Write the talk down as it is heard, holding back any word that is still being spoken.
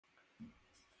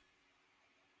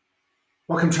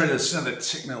Welcome traders, another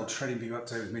Tickmill Trading View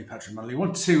update with me, Patrick Munnelly. I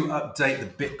want to update the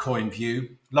Bitcoin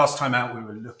view. Last time out, we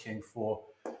were looking for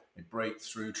a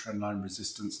breakthrough trendline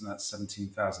resistance in that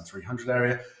 17,300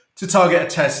 area to target a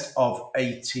test of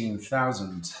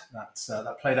 18,000.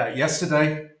 That played out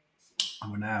yesterday, and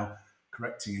we're now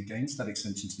correcting against that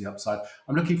extension to the upside.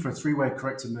 I'm looking for a three-way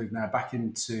corrective move now back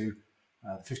into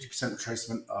 50%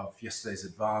 retracement of yesterday's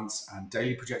advance and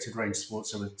daily projected range support.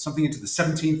 So with something into the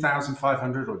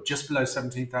 17,500 or just below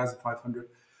 17,500.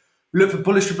 We look for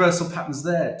bullish reversal patterns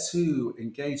there to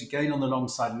engage again on the long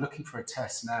side, looking for a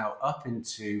test now up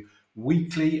into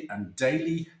weekly and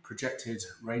daily projected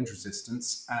range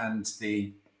resistance and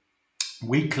the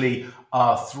weekly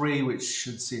R3, which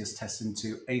should see us test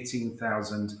into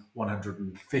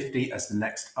 18,150 as the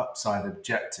next upside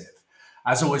objective.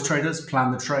 As always, traders,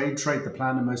 plan the trade, trade the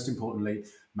plan, and most importantly,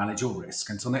 manage your risk.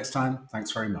 Until next time,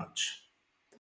 thanks very much.